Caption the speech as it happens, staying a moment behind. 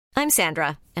I'm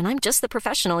Sandra, and I'm just the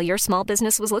professional your small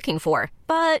business was looking for.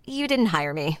 But you didn't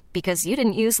hire me because you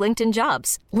didn't use LinkedIn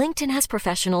Jobs. LinkedIn has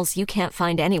professionals you can't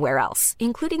find anywhere else,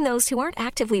 including those who aren't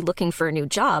actively looking for a new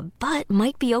job, but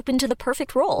might be open to the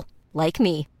perfect role, like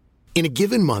me. In a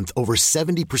given month, over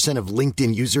 70% of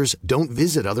LinkedIn users don't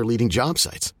visit other leading job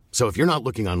sites. So if you're not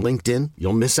looking on LinkedIn,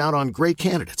 you'll miss out on great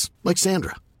candidates like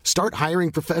Sandra. Start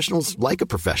hiring professionals like a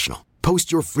professional.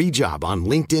 Post your free job on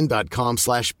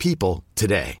linkedin.com/people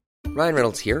today. Ryan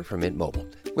Reynolds here from Mint Mobile.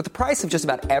 With the price of just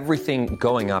about everything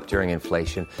going up during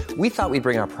inflation, we thought we'd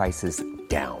bring our prices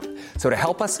down. So to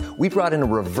help us, we brought in a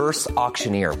reverse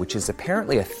auctioneer, which is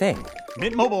apparently a thing.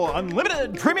 Mint Mobile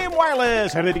Unlimited Premium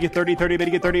Wireless. How to get 30, 30, bit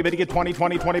to get 30, bit to get 20,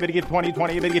 20, 20, bit to get 20,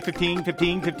 20, bit to get 15,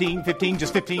 15, 15, 15,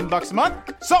 just $15 a month?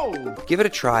 Sold! Give it a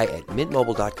try at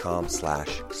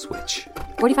mintmobile.com/switch.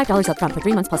 $45 up front for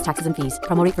 3 months plus taxes and fees.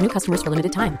 Promo rate for new customers for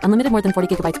limited time. Unlimited more than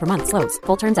 40 gigabytes per month. Slows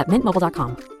full terms at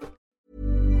mintmobile.com.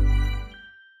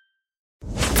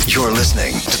 You're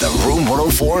listening to the Room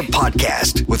 104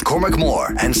 podcast with Cormac Moore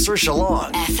and Saoirse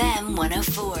Long. FM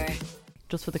 104.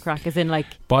 Just for the crack, as in, like,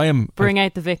 buy him, bring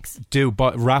out the Vicks.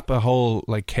 But wrap a whole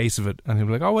like case of it, and he'll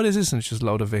be like, "Oh, what is this?" And it's just a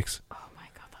load of Vicks. Oh my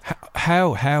god!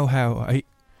 How?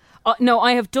 No,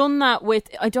 I have done that with.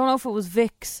 I don't know if it was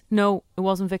Vicks. No, it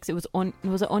wasn't Vicks. It was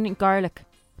onion garlic.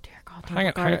 Dear God, don't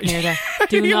put garlic near there.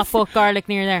 Do not put garlic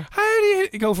near there. How do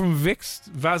you go from Vicks,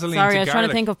 Vaseline? Sorry, to I was trying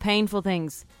to think of painful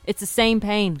things. It's the same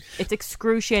pain. It's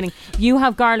excruciating. You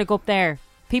have garlic up there.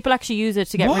 People actually use it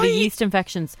to get rid of yeast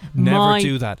infections. Never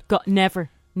do that. Never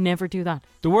do that.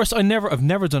 The worst, I've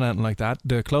never done anything like that.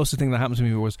 The closest thing that happened to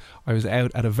me was I was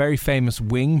out at a very famous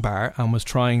wing bar and was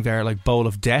trying their like bowl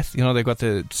of death. You know, they've got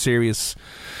the serious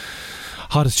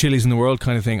hottest chilies in the world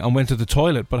kind of thing, and went to the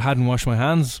toilet but hadn't washed my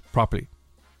hands properly.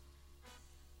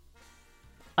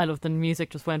 I love the music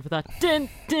just went with that. Dun,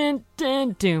 dun,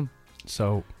 dun, doom.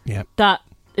 So, yeah. That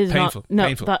is painful.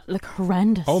 Painful. That, like,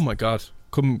 horrendous. Oh my God.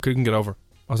 Couldn't get over.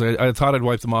 I thought I'd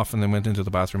wiped them off and then went into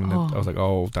the bathroom and then I was like,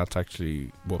 oh, that's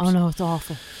actually, whoops. Oh no, it's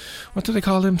awful. What do they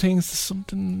call them things?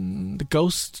 Something, the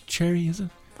ghost cherry, is it?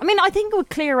 I mean, I think it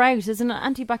would clear out, isn't it?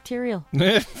 Antibacterial.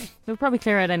 It would probably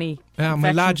clear out any Yeah, infections.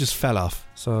 my lad just fell off,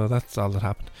 so that's all that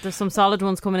happened. There's some solid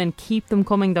ones coming in. Keep them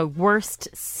coming. The worst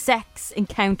sex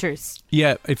encounters.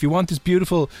 Yeah, if you want this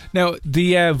beautiful... Now,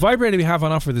 the vibrator we have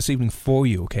on offer this evening for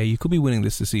you, okay? You could be winning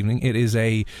this evening. It is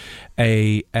a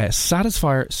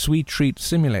Satisfyer Sweet Treat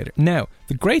Simulator. Now,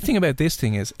 the great thing about this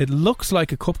thing is it looks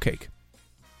like a cupcake.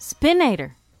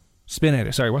 Spinator.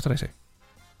 Sorry, what did I say?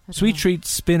 Sweet Treat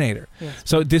Spinator. Yes.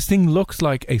 So this thing looks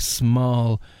like a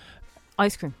small...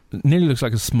 Ice cream. Nearly looks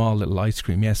like a small little ice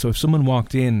cream, yeah. So if someone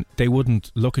walked in, they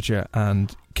wouldn't look at you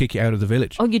and kick you out of the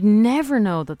village. Oh, you'd never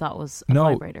know that was a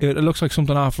vibrator. No, it looks like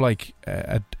something off like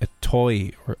a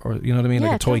toy or you know what I mean? Yeah,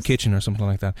 like a toy kitchen or something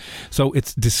like that. So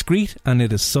it's discreet and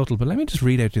it is subtle. But let me just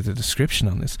read out you the description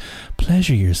on this.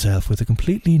 Pleasure yourself with a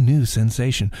completely new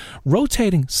sensation.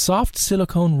 Rotating soft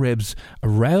silicone ribs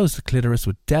arouse the clitoris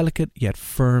with delicate yet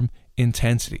firm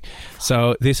intensity.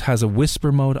 So this has a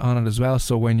whisper mode on it as well,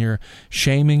 so when you're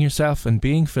shaming yourself and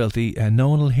being filthy, no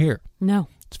one will hear. No,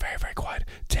 it's very, very quiet.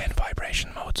 10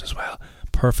 vibration modes as well.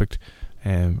 Perfect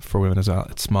for women as well.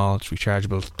 It's small, it's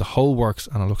rechargeable, the whole works,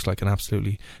 and it looks like an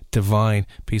absolutely divine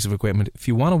piece of equipment. If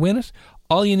you want to win it,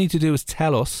 all you need to do is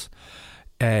tell us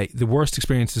the worst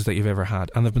experiences that you've ever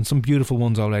had, and there have been some beautiful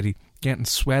ones already. Getting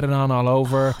sweated on all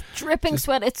over, dripping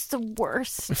sweat, it's the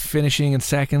worst. Finishing in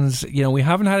seconds. You know, we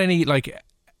haven't had any like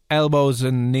elbows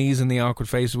and knees in the awkward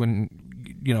face when,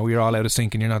 you know, you're all out of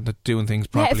sync and you're not doing things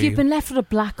properly. Yeah, if you've been left with a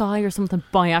black eye or something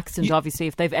by accident, obviously,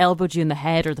 if they've elbowed you in the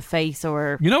head or the face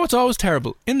or... You know what's always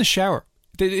terrible? In the shower.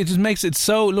 It just makes it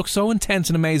look so intense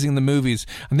and amazing in the movies,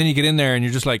 and then you get in there and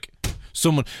you're just like...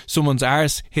 Someone's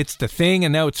arse hits the thing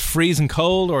and now it's freezing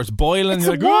cold or it's boiling. It's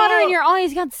you're the like, water "Oh!" in your eyes,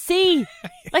 you can't see.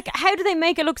 Like, how do they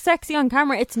make it look sexy on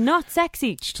camera? It's not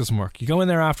sexy. It just doesn't work. You go in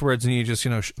there afterwards and you just,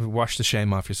 wash the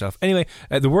shame off yourself. Anyway,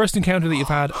 the worst encounter that you've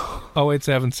had,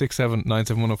 087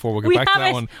 97104. We'll get back to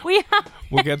that one.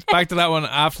 We'll get back to that one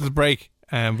after the break.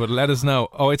 But let us know.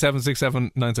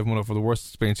 087 97104 for the worst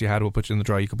experience you had. We'll put you in the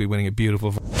draw. You could be winning a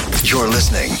beautiful... You're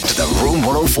listening to the Room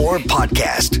 104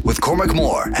 podcast with Cormac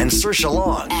Moore and Saoirse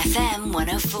Long. FM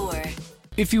 104.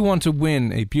 If you want to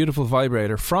win a beautiful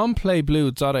vibrator from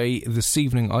playblue.ie this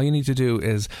evening, all you need to do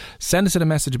is send us a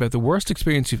message about the worst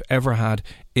experience you've ever had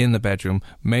in the bedroom.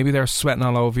 Maybe they're sweating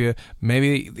all over you.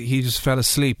 Maybe he just fell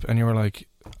asleep and you were like,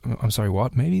 I'm sorry,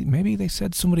 what? Maybe they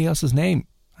said somebody else's name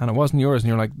and it wasn't yours, and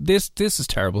you're like, this is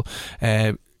terrible.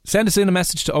 Send us in a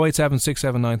message to 087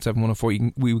 679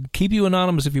 7104. We will keep you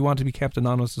anonymous if you want to be kept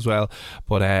anonymous as well.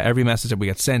 But every message that we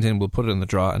get sent in, we'll put it in the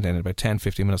draw, and then in about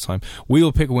 10-15 minutes time, we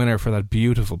will pick a winner for that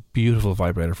beautiful, beautiful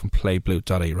vibrator from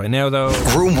playblue.ie. Right now, though,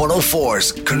 Room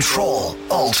 104's Control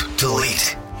Alt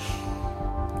Delete,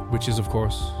 which is, of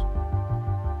course,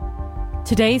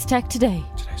 Today's Tech Today.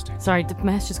 Today's Tech. Sorry, the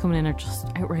messages coming in are just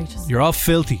outrageous. You're all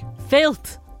filthy.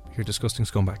 Filth. You're disgusting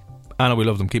scumbag. Anna, we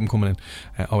love them. Keep them coming in.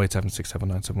 087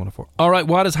 679 7104. All right,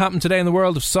 what has happened today in the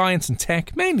world of science and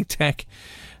tech? Mainly tech.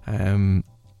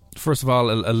 First of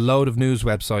all, a load of news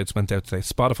websites went out today.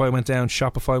 Spotify went down,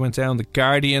 Shopify went down, The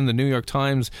Guardian, The New York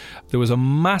Times. There was a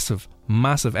massive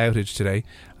outage today,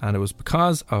 and it was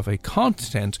because of a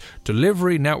content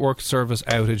delivery network service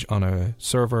outage on a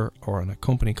server or on a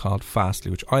company called Fastly,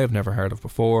 which I have never heard of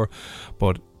before,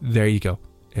 but there you go.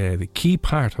 The key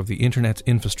part of the internet's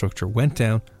infrastructure went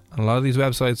down, and a lot of these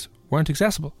websites weren't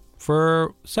accessible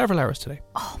for several hours today.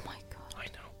 Oh my God. I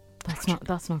know.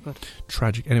 That's not good.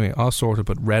 Tragic. Anyway, all sorted,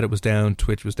 but Reddit was down,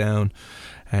 Twitch was down.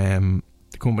 The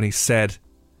company said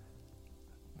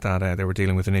that they were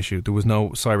dealing with an issue. There was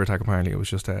no cyber attack apparently. It was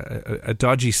just a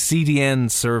dodgy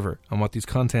CDN server. And what these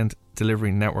content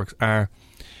delivery networks are,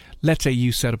 let's say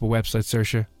you set up a website,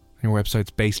 Saoirse, and your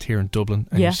website's based here in Dublin,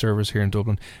 and your server's here in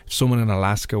Dublin. If someone in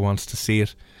Alaska wants to see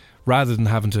it, rather than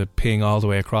having to ping all the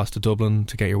way across to Dublin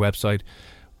to get your website,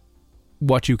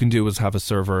 what you can do is have a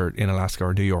server in Alaska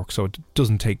or New York, so it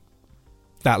doesn't take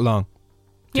that long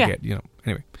to get,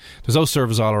 anyway. There's those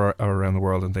servers all around the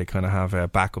world, and they kind of have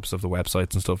backups of the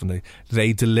websites and stuff, and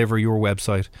they deliver your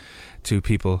website to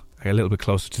people a little bit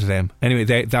closer to them. Anyway,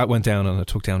 that went down, and it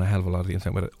took down a hell of a lot of the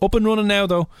internet with it. Up and running now,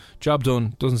 though. Job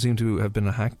done. Doesn't seem to have been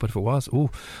a hack, but if it was,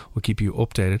 we'll keep you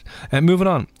updated. Moving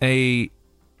on. A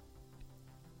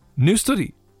new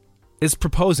study is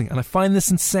proposing, and I find this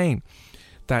insane,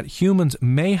 that humans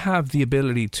may have the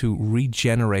ability to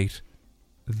regenerate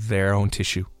their own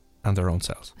tissue and their own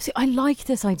cells. See, I like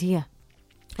this idea.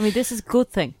 I mean, this is a good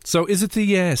thing. So is it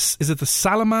the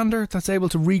salamander that's able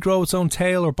to regrow its own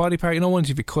tail or body part? You know, once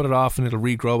if you cut it off and it'll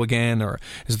regrow again, or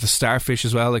is it the starfish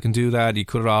as well that can do that? You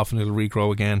cut it off and it'll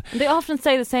regrow again. They often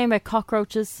say the same about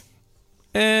cockroaches.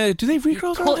 Do they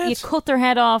regrow their own heads? You cut their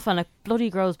head off and it bloody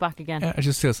grows back again. It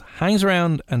just hangs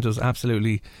around and does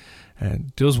absolutely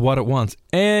does what it wants.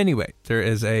 Anyway, there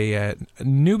is a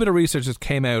new bit of research that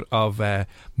came out of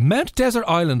Mount Desert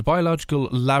Island Biological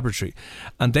Laboratory,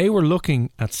 and they were looking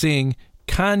at seeing,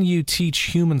 can you teach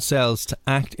human cells to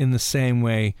act in the same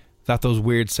way that those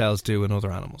weird cells do in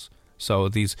other animals? So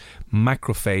these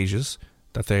macrophages,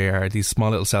 that they are these small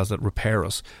little cells that repair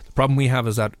us. The problem we have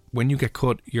is that when you get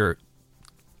cut, your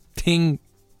thing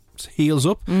heals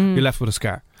up, you're left with a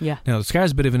scar. Yeah. Now, the scar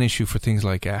is a bit of an issue for things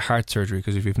like heart surgery,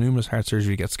 because if you have numerous heart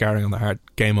surgery, you get scarring on the heart,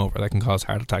 game over. That can cause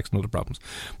heart attacks and other problems.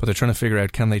 But they're trying to figure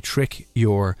out, can they trick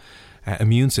your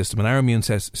immune system and our immune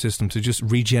system to just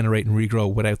regenerate and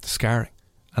regrow without the scarring?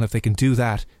 And if they can do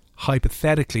that,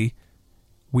 hypothetically,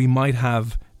 we might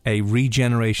have a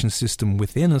regeneration system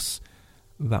within us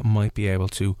that might be able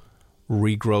to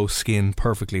regrow skin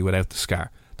perfectly without the scar.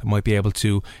 That might be able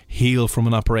to heal from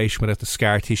an operation without the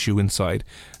scar tissue inside.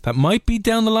 That might be,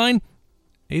 down the line,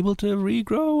 able to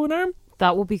regrow an arm.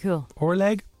 That would be cool. Or a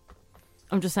leg.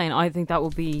 I'm just saying, I think that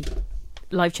would be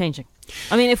life-changing.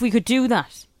 I mean, if we could do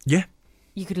that, yeah,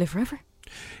 you could live forever.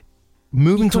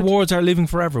 Moving towards our living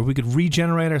forever, we could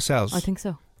regenerate ourselves. I think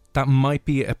so. That might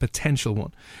be a potential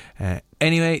one.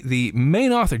 Anyway, the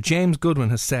main author, James Goodwin,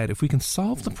 has said, if we can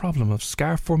solve the problem of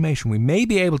scar formation, we may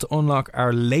be able to unlock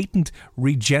our latent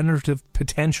regenerative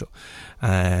potential.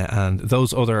 And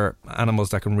those other animals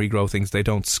that can regrow things, they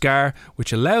don't scar,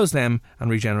 which allows them and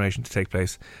regeneration to take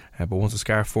place. But once a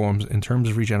scar forms, in terms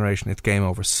of regeneration, it's game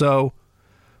over. So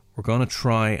we're going to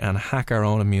try and hack our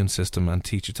own immune system and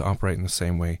teach it to operate in the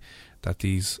same way that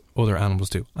these other animals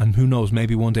do. And who knows,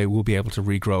 maybe one day we'll be able to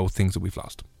regrow things that we've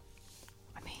lost.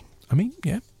 I mean,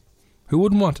 yeah. Who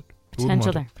wouldn't want it?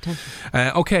 Potential there. Potential.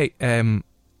 Okay,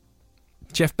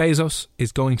 Jeff Bezos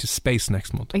is going to space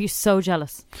next month. Are you so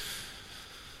jealous?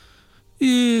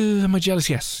 Am I jealous?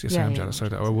 Yes, I am jealous.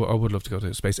 I would love to go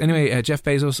to space. Anyway, Jeff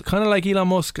Bezos, kind of like Elon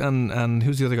Musk and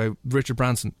who's the other guy? Richard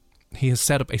Branson. He has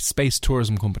set up a space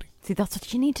tourism company. See, that's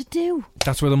what you need to do.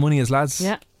 That's where the money is, lads.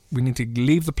 Yeah. We need to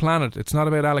leave the planet. It's not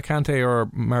about Alicante or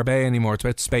Marbella anymore. It's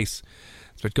about space.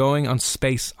 It's about going on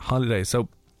space holidays. So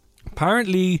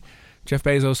apparently Jeff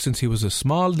Bezos, since he was a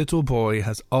small little boy,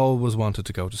 has always wanted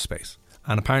to go to space.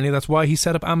 And apparently that's why he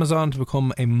set up Amazon to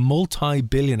become a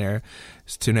multi-billionaire,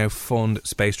 to now fund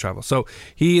space travel. So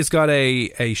he has got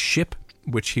a ship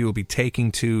which he will be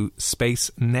taking to space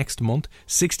next month,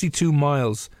 62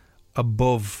 miles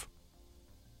above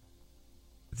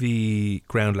the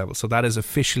ground level. So that is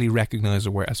officially recognised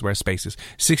as where space is.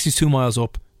 62 miles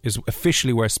up is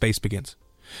officially where space begins.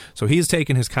 So he's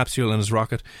taken his capsule and his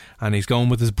rocket, and he's going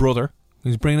with his brother.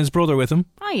 He's bringing his brother with him.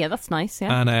 Oh yeah, that's nice,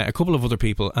 yeah. And a couple of other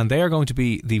people, and they are going to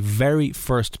be the very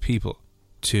first people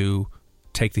to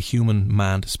take the human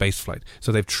manned spaceflight.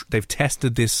 So they've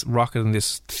tested this rocket and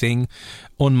this thing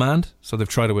unmanned. So they've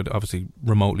tried it with obviously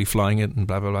remotely flying it and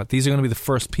blah blah blah. These are going to be the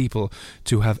first people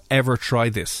to have ever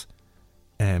tried this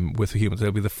with humans.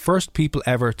 They'll be the first people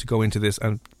ever to go into this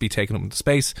and be taken up into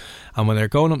space. And when they're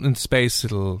going up into space,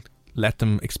 it'll let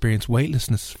them experience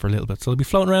weightlessness for a little bit. So they'll be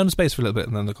floating around in space for a little bit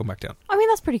and then they'll come back down. I mean,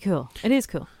 that's pretty cool. It is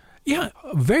cool. Yeah,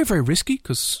 very, very risky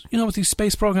because, you know, with these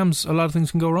space programs, a lot of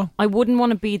things can go wrong. I wouldn't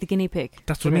want to be the guinea pig.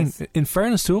 That's what I mean. In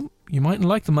fairness to him, you mightn't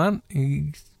like the man.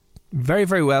 He's very,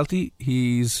 very wealthy.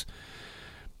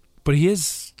 But he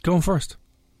is going first.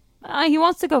 He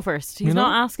wants to go first. He's You know?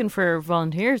 not asking for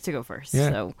volunteers to go first.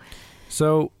 Yeah.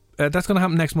 So that's going to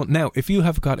happen next month. Now, if you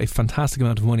have got a fantastic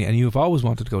amount of money and you have always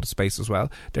wanted to go to space as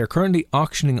well, they're currently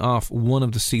auctioning off one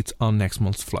of the seats on next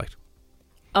month's flight.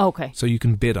 Okay. So you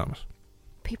can bid on it.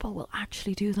 People will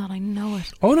actually do that, I know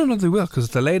it. Oh, no, they will, because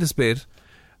the latest bid,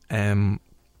 the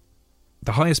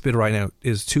highest bid right now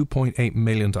is $2.8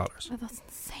 million. Oh, that's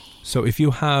insane. So if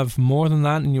you have more than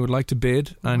that and you would like to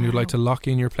bid and you'd like to lock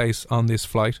in your place on this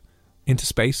flight into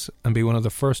space and be one of the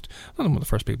first, not one of the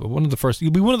first people,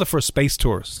 you'll be one of the first space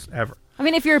tourists ever. I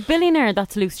mean, if you're a billionaire,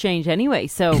 that's loose change anyway,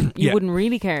 so you wouldn't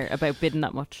really care about bidding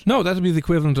that much. No, that would be the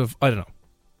equivalent of, I don't know,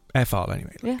 F all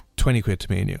anyway. Yeah. 20 quid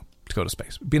to me and you to go to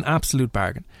space. It'd be an absolute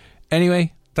bargain.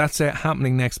 Anyway, that's it,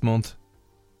 happening next month.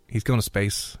 He's going to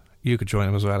space. You could join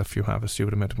him as well if you have a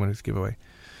stupid amount of money to give away.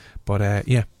 But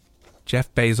yeah,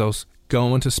 Jeff Bezos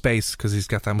going to space because he's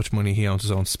got that much money. He owns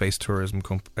his own space tourism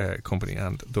company,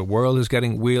 and the world is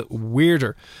getting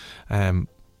weirder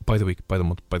by the week, by the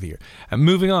month, by the year. And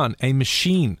moving on, an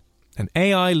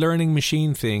AI learning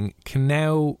machine thing can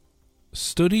now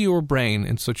study your brain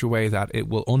in such a way that it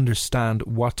will understand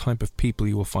what type of people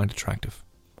you will find attractive.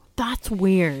 That's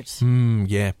weird.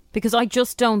 Yeah. Because I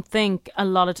just don't think a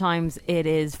lot of times it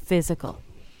is physical.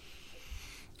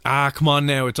 Come on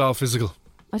now, it's all physical.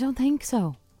 I don't think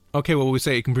so. Okay, well, we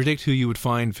say it can predict who you would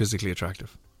find physically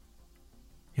attractive.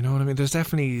 You know what I mean? There's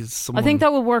definitely someone... I think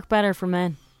that would work better for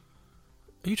men.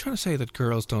 Are you trying to say that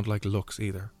girls don't like looks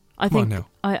either? I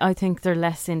think they're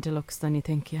less into looks than you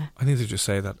think, yeah. I think they just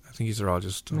say that. I think these are all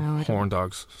just horn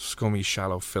dogs, scummy,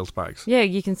 shallow filth bags. Yeah,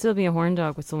 you can still be a horn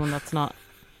dog with someone that's not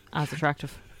as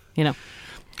attractive, you know.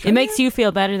 It makes you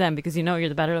feel better then because you know you're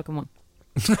the better looking one.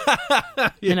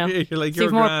 You know, you're like, so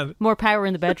you're grand. More power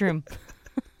in the bedroom.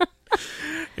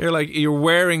 You're like, you're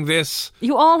wearing this.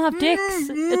 You all have dicks.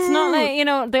 It's not like, you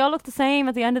know, they all look the same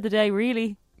at the end of the day,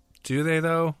 really. Do they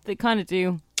though? They kind of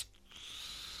do.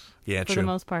 Yeah, for true. the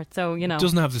most part. So, you know, it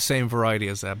doesn't have the same variety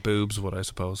as boobs would, I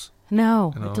suppose.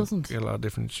 No, you know, it doesn't. Get a lot of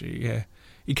different. Yeah,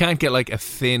 you can't get like a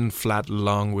thin, flat,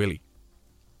 long willy.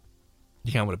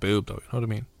 You can with a boob, though. You know what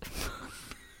I mean?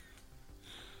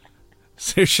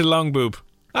 Saoirse Long boob.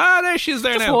 There she is.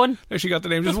 There just now. One. There she got the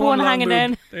name. Just one hanging boob.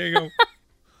 in. There you go.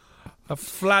 A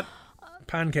flat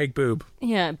pancake boob.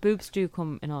 Yeah, boobs do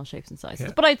come in all shapes and sizes.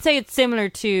 Yeah. But I'd say it's similar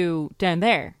to down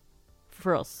there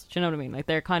for us. Do you know what I mean? Like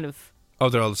they're kind of... Oh,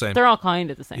 they're all the same. They're all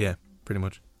kind of the same. Yeah, pretty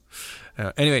much.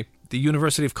 Anyway, the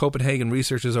University of Copenhagen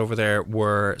researchers over there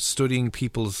were studying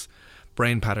people's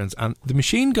brain patterns, and the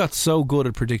machine got so good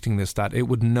at predicting this that it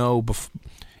would know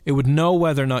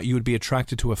whether or not you would be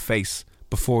attracted to a face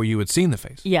before you had seen the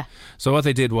face. Yeah. So what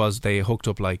they did was they hooked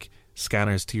up like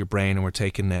scanners to your brain and were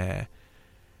taking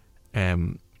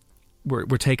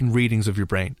we're taking readings of your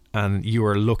brain, and you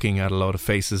were looking at a lot of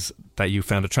faces that you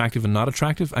found attractive and not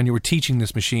attractive, and you were teaching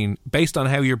this machine based on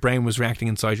how your brain was reacting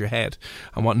inside your head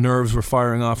and what nerves were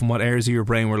firing off and what areas of your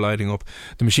brain were lighting up.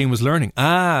 The machine was learning,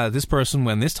 this person,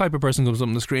 when this type of person comes up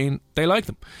on the screen, they like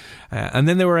them. And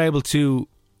then they were able to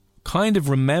kind of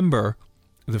remember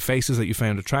the faces that you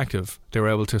found attractive. They were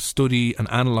able to study and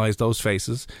analyse those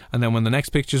faces, and then when the next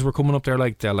pictures were coming up, they'll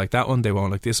like that one, they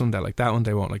won't like this one, they'll like that one,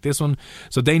 they won't like this one.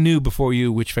 So they knew before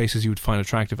you which faces you would find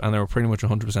attractive, and they were pretty much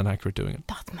 100% accurate doing it.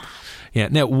 That's mad. Yeah.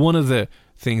 Now, one of the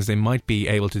things they might be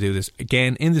able to do this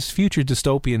again in this future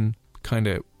dystopian kind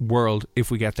of world,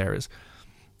 if we get there, is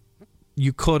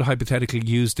you could hypothetically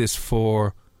use this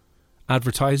for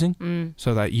advertising,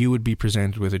 so that you would be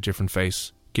presented with a different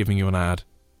face giving you an ad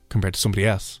compared to somebody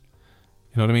else.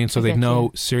 You know what I mean? So they'd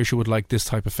know Saoirse would like this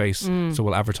type of face, so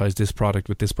we'll advertise this product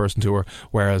with this person to her,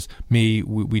 whereas me,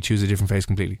 we choose a different face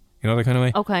completely. You know, that kind of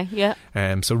way? Okay, yeah.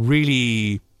 So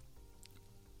really,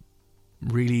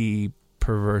 really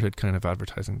perverted kind of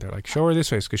advertising. They're like, show her this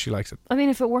face because she likes it. I mean,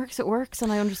 if it works, it works,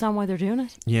 and I understand why they're doing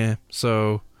it. Yeah,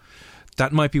 so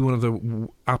that might be one of the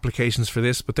applications for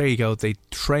this, but there you go. They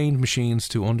trained machines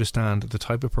to understand the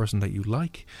type of person that you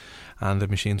like, and the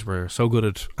machines were so good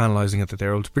at analysing it that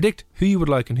they're able to predict who you would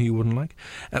like and who you wouldn't like.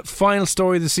 Final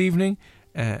story this evening,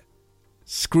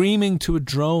 screaming to a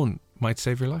drone might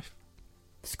save your life.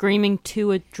 Screaming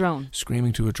to a drone.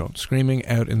 Screaming to a drone. Screaming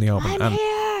out in the open. I'm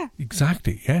here!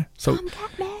 Exactly, yeah. So Come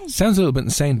get me. sounds a little bit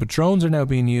insane, but drones are now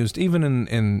being used even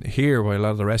in here by a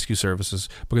lot of the rescue services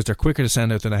because they're quicker to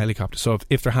send out than a helicopter. So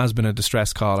if there has been a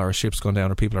distress call or a ship's gone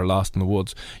down or people are lost in the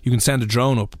woods, you can send a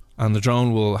drone up and the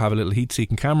drone will have a little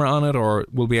heat-seeking camera on it, or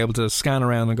will be able to scan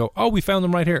around and go, oh, we found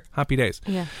them right here. Happy days.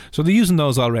 Yeah. So they're using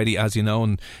those already, as you know,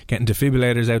 and getting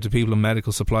defibrillators out to people and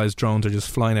medical supplies. Drones are just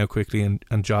flying out quickly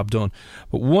and job done.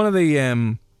 But one of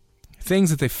the things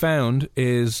that they found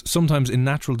is sometimes in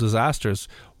natural disasters,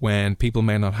 when people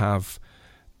may not have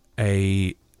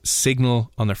a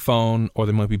signal on their phone, or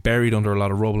they might be buried under a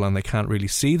lot of rubble and they can't really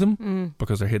see them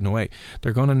because they're hidden away,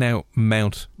 they're going to now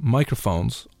mount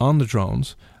microphones on the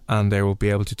drones, and they will be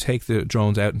able to take the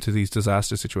drones out into these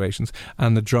disaster situations.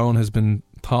 And the drone has been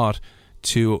taught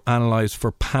to analyse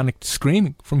for panicked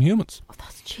screaming from humans. Oh,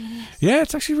 that's genius. Yeah,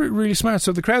 it's actually really smart.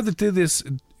 So the crowd that did this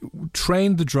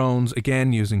trained the drones,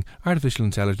 again using artificial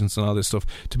intelligence and all this stuff,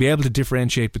 to be able to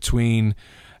differentiate between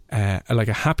like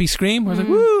a happy scream, where it's like,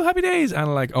 woo, happy days,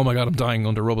 and like, oh my god, I'm dying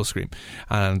under rubble scream.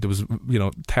 And there was,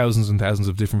 thousands and thousands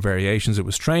of different variations it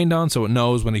was trained on, so it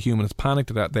knows when a human is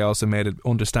panicked. That they also made it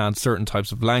understand certain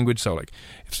types of language. So like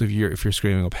if you're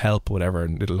screaming up help or whatever,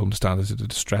 and it'll understand it's a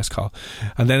distress call,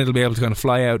 and then it'll be able to kind of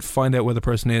fly out, find out where the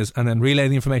person is, and then relay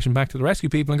the information back to the rescue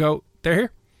people and go, they're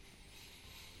here.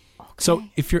 Okay. So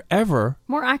if you're ever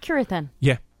more accurate, then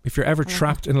if you're ever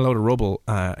trapped in a load of rubble,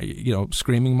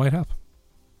 screaming might help.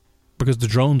 Because the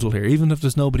drones will hear, even if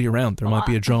there's nobody around, there might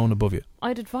be a drone above you.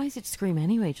 I'd advise you to scream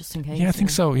anyway, just in case. Yeah, I think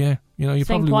so. Yeah, you staying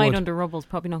probably quiet would. under rubble is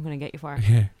probably not going to get you far.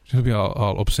 Yeah, you'll be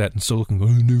all upset and sulking,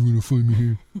 going, "You're never going to find me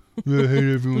here. I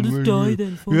hate everyone." I'll just die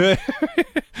then.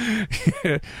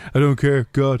 Yeah, I don't care.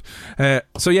 God.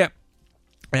 That's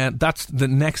the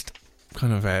next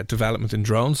kind of development in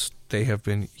drones. They have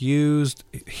been used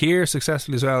here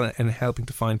successfully as well in helping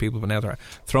to find people, but now they're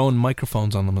throwing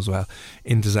microphones on them as well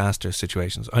in disaster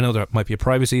situations. I know there might be a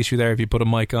privacy issue there if you put a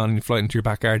mic on and you fly into your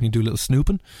backyard and you do a little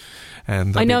snooping.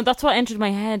 I know, that's what entered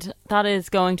my head. That is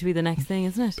going to be the next thing,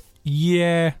 isn't it?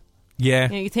 Yeah.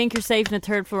 You think you're safe in a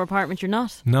third floor apartment, you're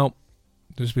not. No.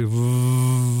 There's just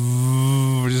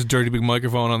a dirty big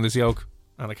microphone on this yoke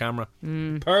and a camera.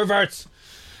 Perverts.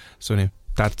 So anyway,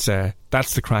 that's the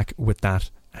crack with that.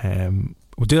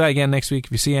 We'll do that again next week.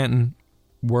 If you see anything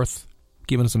worth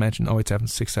giving us a mention, 087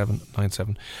 67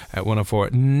 97 104.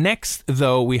 Next,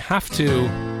 though, we have to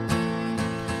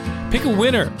pick a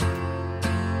winner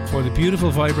for the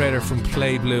beautiful vibrator from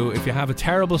Play Blue. If you have a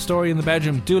terrible story in the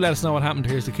bedroom, do let us know what happened.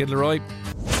 Here's the Kid Leroy.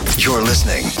 You're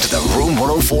listening to the Room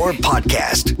 104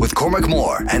 podcast with Cormac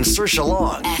Moore and Saoirse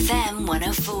Long. FM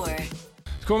 104.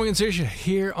 Cormac and Saoirse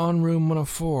here on Room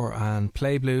 104 and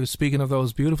Play Blue. Speaking of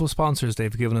those beautiful sponsors,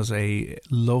 they've given us a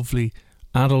lovely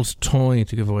adult toy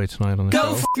to give away tonight on the show.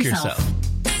 Go f*** yourself.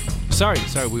 Sorry,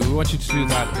 we want you to do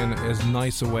that in as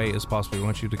nice a way as possible. We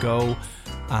want you to go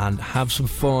and have some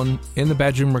fun in the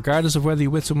bedroom, regardless of whether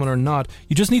you're with someone or not.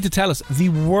 You just need to tell us the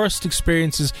worst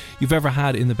experiences you've ever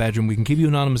had in the bedroom. We can keep you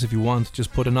anonymous if you want.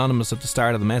 Just put anonymous at the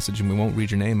start of the message and we won't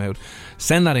read your name out.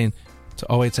 Send that in to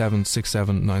 087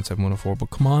 67 97 104. But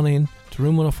come on in to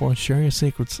Room 104 and share your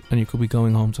secrets, and you could be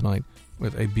going home tonight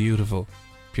with a beautiful,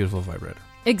 beautiful vibrator.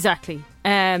 Exactly.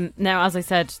 Now, as I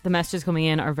said, the messages coming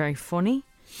in are very funny.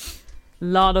 A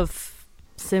lot of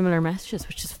similar messages,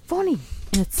 which is funny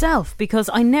in itself, because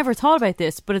I never thought about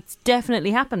this, but it's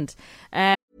definitely happened.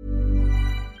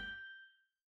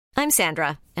 I'm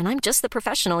Sandra, and I'm just the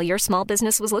professional your small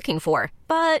business was looking for.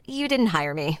 But you didn't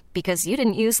hire me because you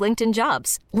didn't use LinkedIn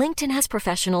Jobs. LinkedIn has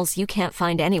professionals you can't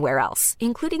find anywhere else,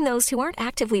 including those who aren't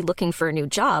actively looking for a new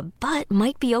job, but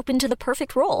might be open to the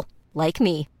perfect role, like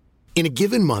me. In a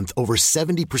given month, over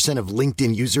 70% of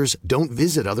LinkedIn users don't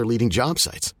visit other leading job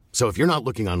sites. So if you're not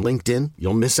looking on LinkedIn,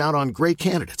 you'll miss out on great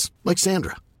candidates like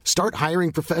Sandra. Start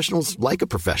hiring professionals like a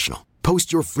professional.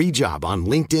 Post your free job on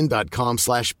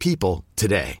linkedin.com/people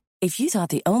today. If you thought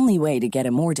the only way to get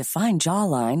a more defined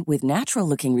jawline with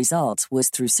natural-looking results was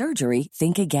through surgery,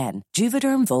 think again.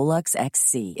 Juvederm Volux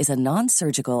XC is a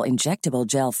non-surgical injectable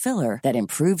gel filler that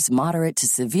improves moderate to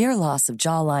severe loss of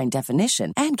jawline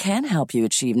definition and can help you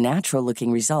achieve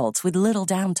natural-looking results with little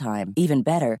downtime. Even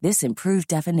better, this improved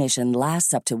definition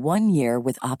lasts up to 1 year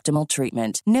with optimal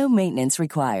treatment. No maintenance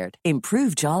required.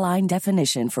 Improve jawline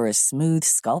definition for a smooth,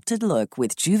 sculpted look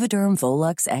with Juvederm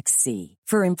Volux XC.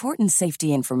 For important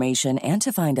safety information and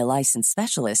to find a licensed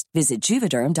specialist, visit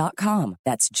Juvederm.com.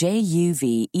 That's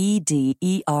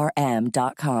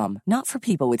JUVEDERM.com. Not for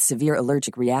people with severe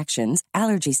allergic reactions,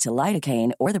 allergies to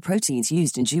lidocaine, or the proteins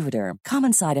used in Juvederm.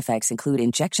 Common side effects include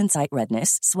injection site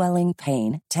redness, swelling,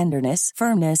 pain, tenderness,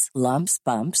 firmness, lumps,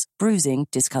 bumps, bruising,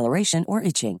 discoloration, or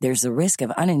itching. There's a risk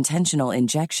of unintentional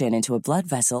injection into a blood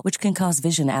vessel, which can cause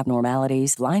vision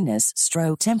abnormalities, blindness,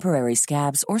 stroke, temporary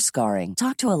scabs, or scarring.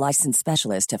 Talk to a licensed specialist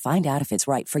to find out if it's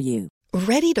right for you.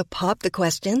 Ready to pop the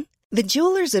question? The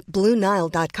jewelers at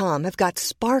BlueNile.com have got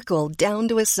sparkle down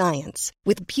to a science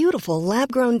with beautiful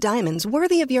lab-grown diamonds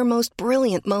worthy of your most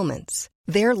brilliant moments.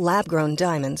 Their lab-grown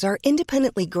diamonds are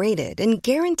independently graded and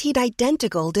guaranteed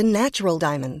identical to natural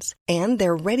diamonds, and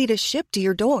they're ready to ship to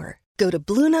your door. Go to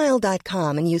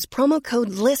BlueNile.com and use promo code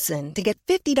LISTEN to get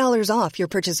 $50 off your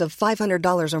purchase of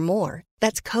 $500 or more.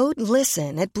 That's code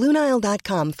LISTEN at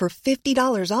BlueNile.com for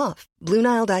 $50 off.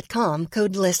 BlueNile.com,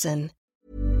 code LISTEN.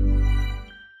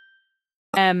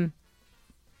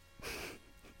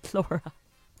 Laura.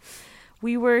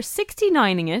 We were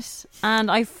 69ing it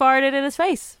and I farted in his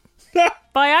face.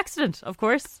 By accident, of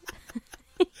course.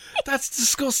 That's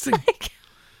disgusting.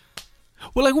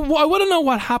 Well, I want to know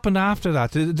what happened after that.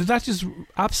 Did that just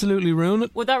absolutely ruin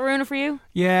it? Would that ruin it for you?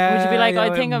 Yeah. Would you be like,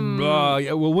 I think I'm...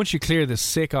 yeah, well, once you clear the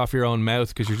sick off your own mouth,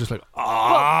 because you're just like,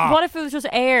 what if it was just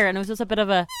air and it was just a bit of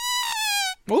a...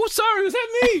 Oh, sorry, was that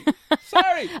me?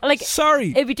 Sorry. Sorry.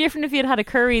 It'd be different if you had had a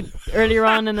curry earlier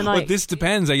on in the night. Well, this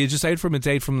depends. Are you just out from a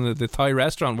date from the Thai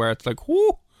restaurant where it's like,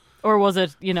 whoo? Or was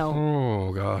it,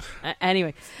 Oh, God.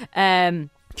 Anyway. Can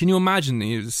you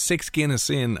imagine 6 Guinness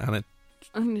in and it...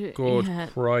 Good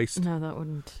Christ. No, that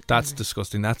wouldn't. That's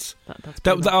disgusting.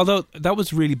 Although that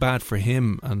was really bad for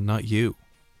him and not you.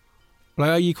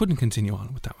 Like, you couldn't continue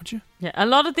on with that, would you? Yeah, a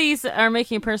lot of these are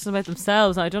making a person about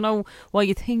themselves. I don't know why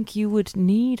you think you would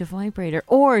need a vibrator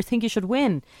or think you should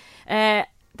win.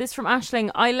 This from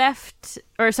Aisling. I let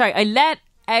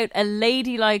out a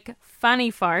ladylike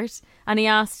fanny fart and he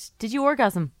asked, "Did you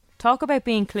orgasm?" Talk about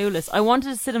being clueless. I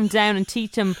wanted to sit him down and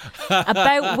teach him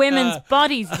about women's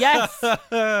bodies. Yes.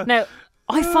 Now,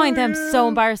 I find them so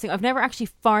embarrassing. I've never actually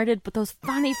farted, but those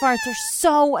fanny farts are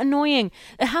so annoying.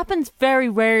 It happens very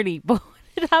rarely, but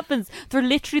when it happens, they're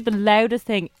literally the loudest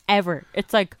thing ever.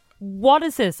 It's like, what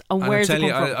is this? And where's it come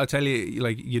from? I'll tell you,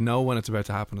 like, you know when it's about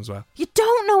to happen as well. You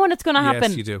don't know when it's going to happen.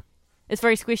 Yes, you do. It's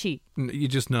very squishy. You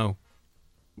just know.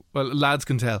 Well, lads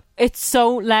can tell. It's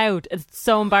so loud. It's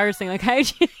so embarrassing. Like, how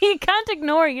you can't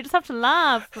ignore it. You just have to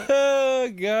laugh.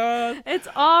 Oh, God. It's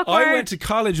awkward. I went to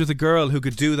college with a girl who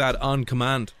could do that on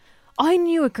command. I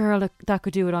knew a girl that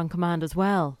could do it on command as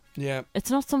well. Yeah.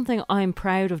 It's not something I'm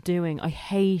proud of doing. I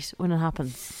hate when it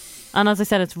happens. And as I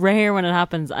said, it's rare when it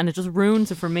happens and it just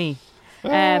ruins it for me.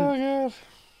 God.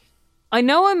 I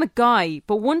know I'm a guy,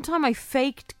 but one time I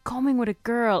faked coming with a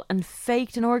girl and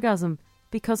faked an orgasm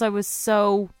because I was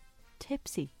so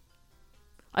tipsy.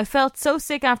 I felt so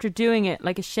sick after doing it,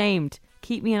 like ashamed.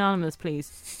 Keep me anonymous,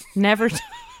 please. Never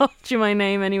told you my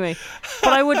name anyway.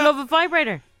 But I would love a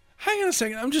vibrator. Hang on a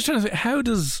second. I'm just trying to think. How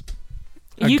does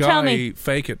a you guy tell me.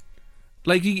 fake it?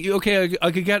 Like, okay,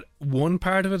 I could get one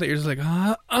part of it that you're just like,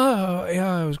 oh,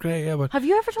 yeah, it was great, yeah, but... Have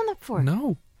you ever done that before?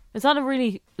 No. Is that a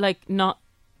really, like, not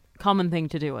common thing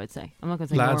to do, I'd say? I'm not going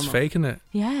to say lads normal. faking it?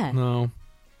 Yeah.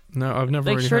 No, I've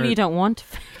never really surely heard. You don't want to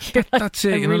fake it. Like, that's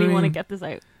it, I you know really what I want to mean? get this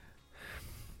out.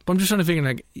 But I'm just trying to figure,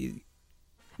 like...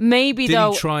 Maybe, did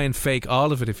though... he try and fake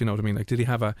all of it, if you know what I mean? Like, did he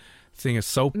have a thing of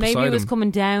soap beside him? Maybe he was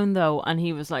coming down, though, and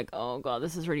he was like, oh, God,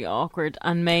 this is really awkward.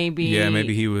 And maybe... Yeah,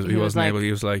 maybe he wasn't like, able.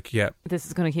 He was like, yeah. This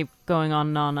is going to keep going on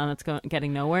and on, and it's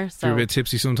getting nowhere. If So you're a bit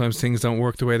tipsy, sometimes things don't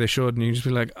work the way they should, and you just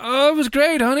be like, oh, it was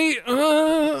great, honey.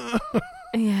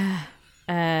 Yeah.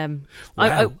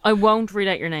 Wow. I won't read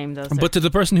out your name, though. So. But to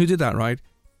the person who did that, right,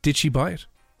 did she buy it?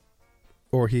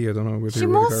 Or he, I don't know. She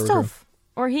must have.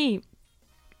 Or he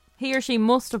or she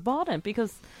must have bought it,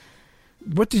 because...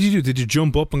 What did you do? Did you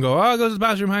jump up and go, oh, I'll go to the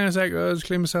bathroom, hang on a sec, I'll just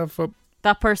clean myself up?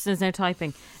 That person is now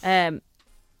typing. Okay.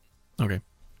 Now,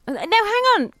 hang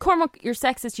on. Cormac, you're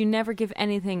sexist. You never give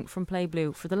anything from Play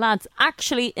Blue for the lads.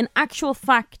 Actually, in actual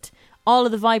fact, all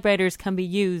of the vibrators can be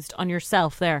used on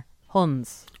yourself there.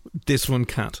 Huns. This one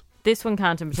can't. This one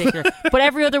can't in particular. But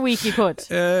every other week you could.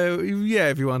 Yeah,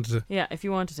 if you wanted to. Yeah, if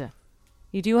you wanted to.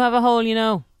 You do have a hole, you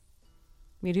know.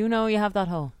 You do know you have that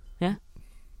hole. Yeah?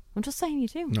 I'm just saying you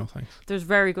do. No, thanks. There's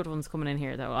very good ones coming in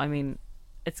here, though. I mean,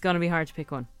 it's going to be hard to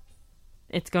pick one.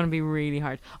 It's going to be really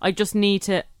hard. I just need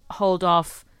to hold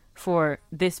off for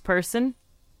this person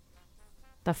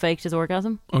that faked his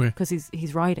orgasm. Okay. Because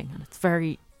he's writing, and it's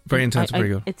very... Very intense, very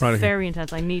good. It's right, very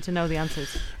intense. I need to know the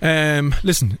answers.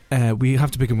 Listen, we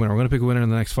have to pick a winner. We're going to pick a winner in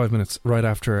the next 5 minutes, right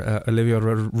after Olivia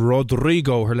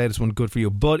Rodrigo, her latest one, Good For You.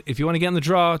 But if you want to get in the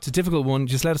draw, it's a difficult one.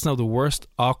 Just let us know the worst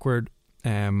awkward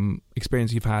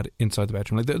experience you've had inside the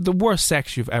bedroom. Like the worst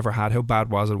sex you've ever had. How bad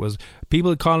was it? Was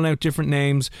people calling out different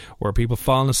names? Were people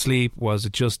falling asleep? Was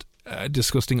it just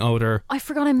disgusting odour? I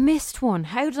forgot I missed one.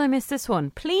 How did I miss this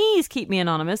one? Please keep me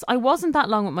anonymous. I wasn't that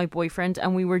long with my boyfriend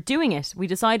and we were doing it. We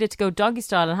decided to go doggy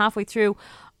style, and halfway through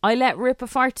I let rip a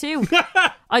fart too.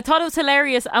 I thought it was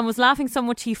hilarious and was laughing so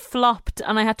much he flopped,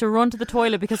 and I had to run to the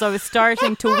toilet because I was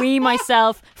starting to wee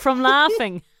myself from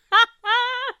laughing.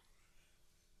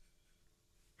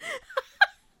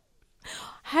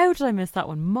 How did I miss that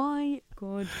one? My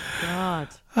good God.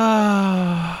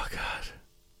 Oh God.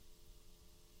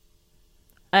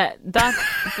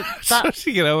 That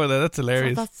you get over that. That's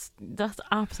hilarious. That's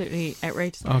absolutely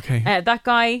outrageous. Okay. That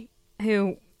guy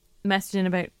who messaged in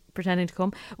about pretending to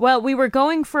come. Well, we were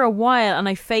going for a while and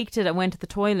I faked it and went to the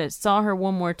toilet. Saw her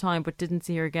one more time but didn't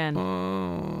see her again.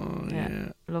 Oh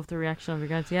yeah. Love the reaction of your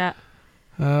guys. Yeah.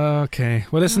 Okay.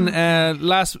 Well, listen.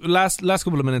 Last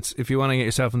couple of minutes. If you want to get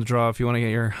yourself in the draw, if you want to get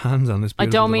your hands on this, I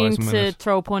don't mean to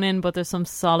throw a pun in, but there's some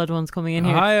solid ones coming in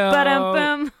here.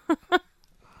 Hi-oh.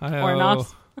 Or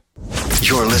not.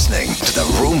 You're listening to the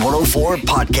Room 104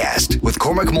 podcast with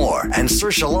Cormac Moore and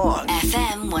Saoirse Long.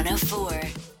 FM 104.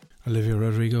 Olivia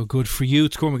Rodrigo, Good For You.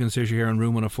 It's Cormac and Saoirse here on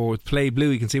Room 104 with Play Blue.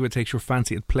 You can see what takes your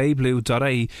fancy at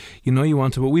playblue.ie. You know you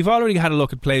want to, but we've already had a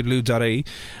look at playblue.ie,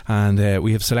 and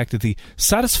we have selected the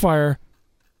Satisfyer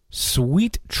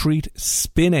Sweet Treat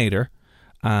Spinator.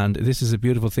 And this is a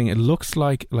beautiful thing. It looks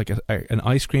like an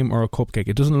ice cream or a cupcake.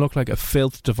 It doesn't look like a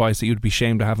filth device that you'd be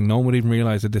ashamed of having. No one would even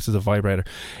realise that this is a vibrator.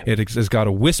 It has got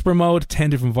a whisper mode,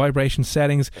 10 different vibration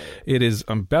settings. It is...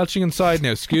 I'm belching inside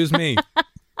now, excuse me.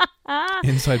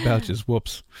 Inside belches,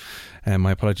 whoops.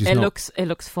 My apologies. It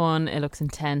looks fun. It looks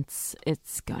intense.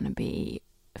 It's going to be...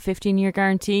 15-year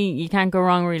guarantee. You can't go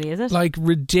wrong, really, is it? Like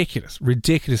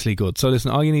ridiculously good. So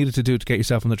listen, all you needed to do to get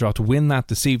yourself in the draw to win that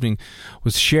this evening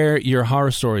was share your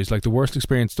horror stories, like the worst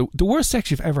experience, the worst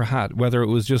sex you've ever had, whether it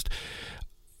was just,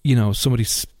 you know, somebody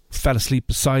fell asleep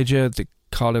beside you, they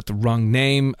called out the wrong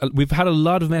name. We've had a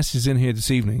lot of messages in here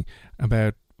this evening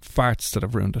about farts that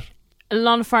have ruined it. A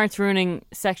lot of farts ruining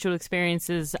sexual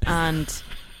experiences, and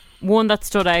one that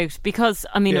stood out because,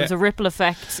 I mean, it was a ripple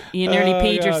effect. You nearly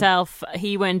peed yourself.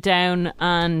 He went down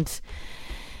and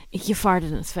you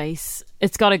farted in his face.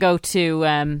 It's got to go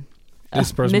to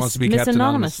this person wants to be kept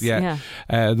anonymous. Yeah.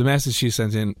 The message she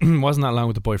sent in wasn't that long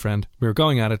with the boyfriend. We were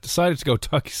going at it, decided to go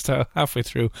doggy style. Halfway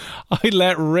through, I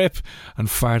let rip and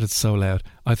farted so loud.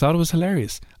 I thought it was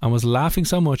hilarious and was laughing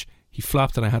so much he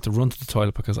flopped and I had to run to the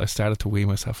toilet because I started to wee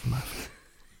myself from laughing.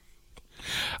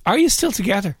 Are you still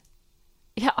together?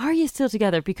 Yeah, are you still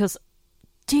together? Because,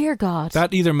 dear God,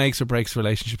 that either makes or breaks the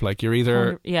relationship. Like, you're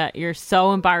either... Yeah, you're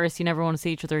so embarrassed you never want to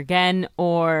see each other again,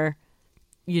 or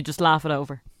you just laugh it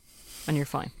over and you're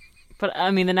fine. But,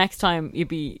 I mean, the next time you'd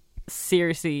be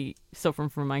seriously suffering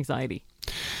from anxiety.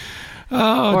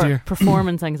 Oh, or dear.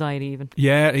 Performance anxiety, even.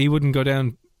 Yeah, he wouldn't go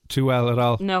down too well at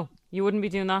all. No, you wouldn't be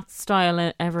doing that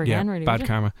style ever again, really. Bad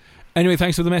karma. Anyway,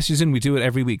 thanks for the messages in. We do it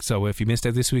every week, so if you missed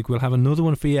out this week, we'll have another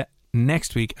one for you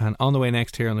next week. And on the way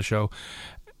next here on the show,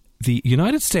 the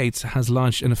United States has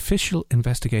launched an official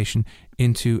investigation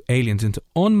into aliens, into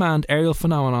unmanned aerial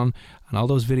phenomenon, and all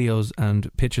those videos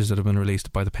and pictures that have been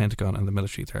released by the Pentagon and the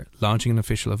military. They're launching an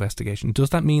official investigation. Does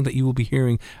that mean that you will be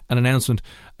hearing an announcement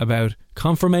about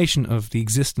confirmation of the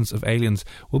existence of aliens?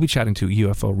 We'll be chatting to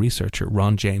UFO researcher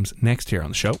Ron James next here on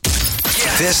the show.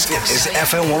 This is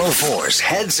FM 104's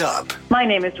Heads Up. My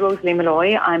name is Rosalie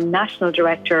Malloy. I'm National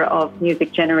Director of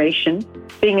Music Generation.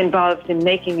 Being involved in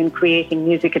making and creating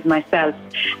music it myself,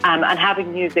 and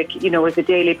having music, as a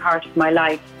daily part of my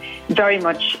life, very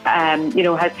much,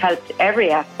 has helped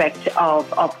every aspect of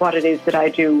what it is that I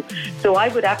do. So I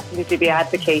would absolutely be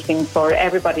advocating for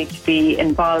everybody to be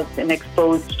involved and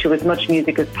exposed to as much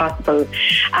music as possible.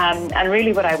 And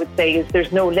really what I would say is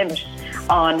there's no limit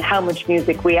on how much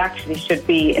music we actually should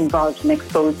be involved and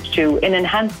exposed to in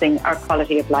enhancing our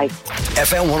quality of life.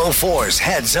 FM 104's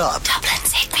Heads Up.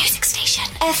 Dublin's hit music station.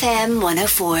 FM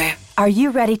 104. Are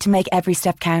you ready to make every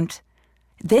step count?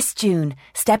 This June,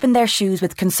 step in their shoes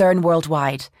with Concern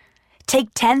Worldwide. Take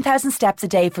 10,000 steps a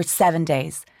day for 7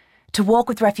 days. To walk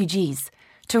with refugees.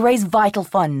 To raise vital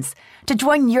funds. To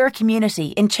join your community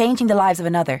in changing the lives of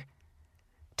another.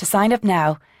 To sign up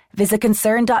now, visit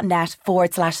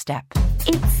concern.net/step.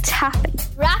 It's tapping,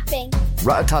 rapping,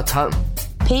 rat-a-tat-tat,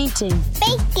 painting,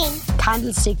 baking,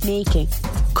 candlestick making,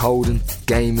 coding,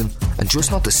 gaming, and just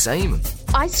not the same.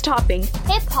 Ice topping,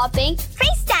 hip hopping,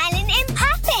 freestyling and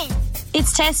popping.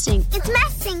 It's testing, it's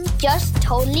messing, just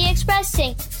totally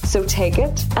expressing. So take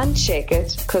it and shake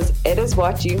it, because it is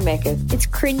what you make it. It's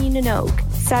Crinnew na Nog,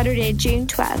 Saturday, June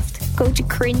 12th. Go to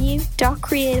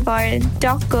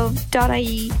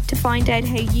crinnew.creativeireland.gov.ie to find out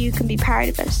how you can be part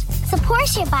of it.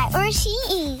 Supported by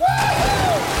RTE.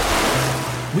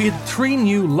 We had 3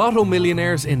 new Lotto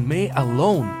millionaires in May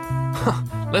alone.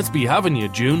 Let's be having you,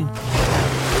 June.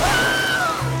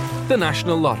 The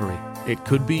National Lottery. It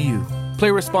could be you. Play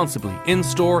responsibly,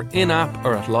 in-store, in-app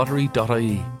or at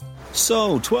lottery.ie.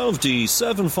 So,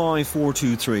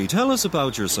 12D75423, tell us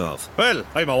about yourself. Well,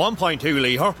 I'm a 1.2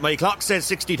 litre, my clock says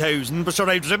 60,000, but sure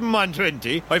I've driven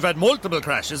 120, I've had multiple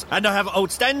crashes, and I have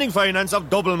outstanding finance of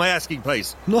double my asking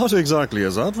price. Not exactly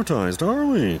as advertised, are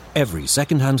we? Every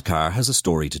second-hand car has a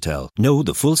story to tell. Know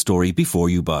the full story before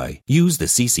you buy. Use the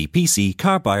CCPC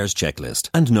Car Buyer's Checklist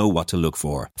and know what to look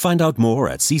for. Find out more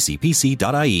at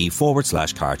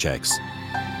ccpc.ie/car checks.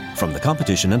 From the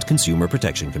Competition and Consumer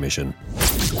Protection Commission.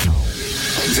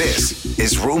 This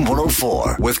is Room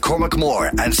 104 with Cormac Moore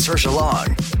and Saoirse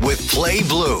Long with Play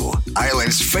Blue,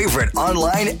 Ireland's favourite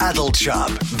online adult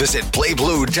shop. Visit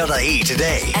playblue.ie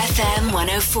today. FM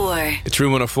 104. It's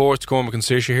Room 104, it's Cormac and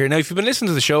Saoirse here. Now, if you've been listening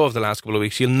to the show over the last couple of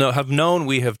weeks, you'll have known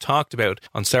we have talked about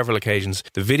on several occasions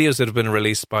the videos that have been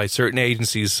released by certain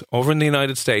agencies over in the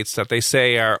United States that they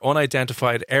say are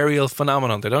unidentified aerial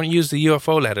phenomenon. They don't use the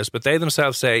UFO letters, but they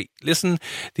themselves say, listen,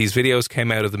 these videos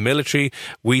came out of the military,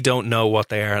 we don't know what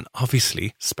they are. And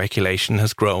obviously, speculation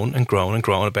has grown and grown and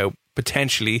grown about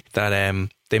potentially that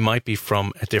they might be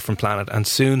from a different planet. And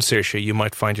soon, Saoirse, you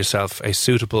might find yourself a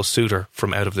suitable suitor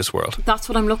from out of this world. That's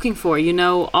what I'm looking for. You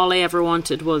know, all I ever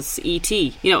wanted was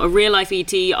E.T. You know, a real life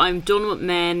E.T. I'm done with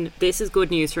men. This is good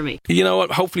news for me. You know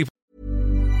what? Hopefully.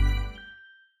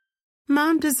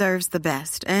 Mom deserves the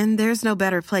best, and there's no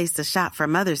better place to shop for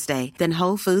Mother's Day than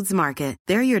Whole Foods Market.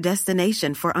 They're your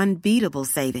destination for unbeatable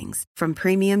savings, from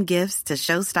premium gifts to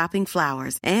show-stopping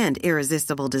flowers and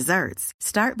irresistible desserts.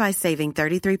 Start by saving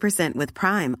 33% with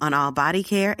Prime on all body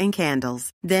care and candles.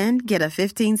 Then get a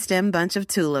 15-stem bunch of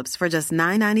tulips for just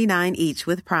 $9.99 each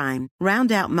with Prime.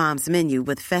 Round out Mom's menu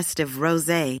with festive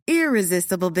rosé,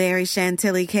 irresistible berry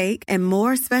chantilly cake, and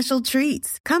more special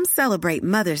treats. Come celebrate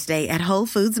Mother's Day at Whole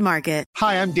Foods Market.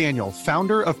 Hi, I'm Daniel,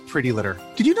 founder of Pretty Litter.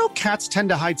 Did you know cats tend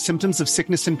to hide symptoms of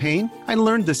sickness and pain? I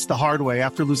learned this the hard way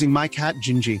after losing my cat,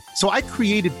 Gingy. So I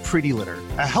created Pretty Litter,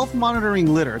 a health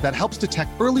monitoring litter that helps detect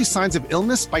early signs of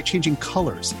illness by changing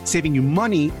colors, saving you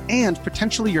money and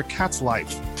potentially your cat's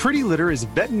life. Pretty Litter is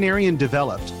veterinarian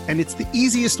developed, and it's the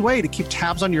easiest way to keep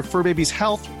tabs on your fur baby's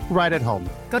health right at home.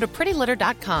 Go to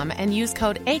prettylitter.com and use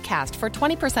code ACAST for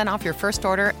 20% off your first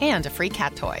order and a free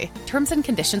cat toy. Terms and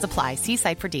conditions apply. See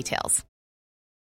site for details.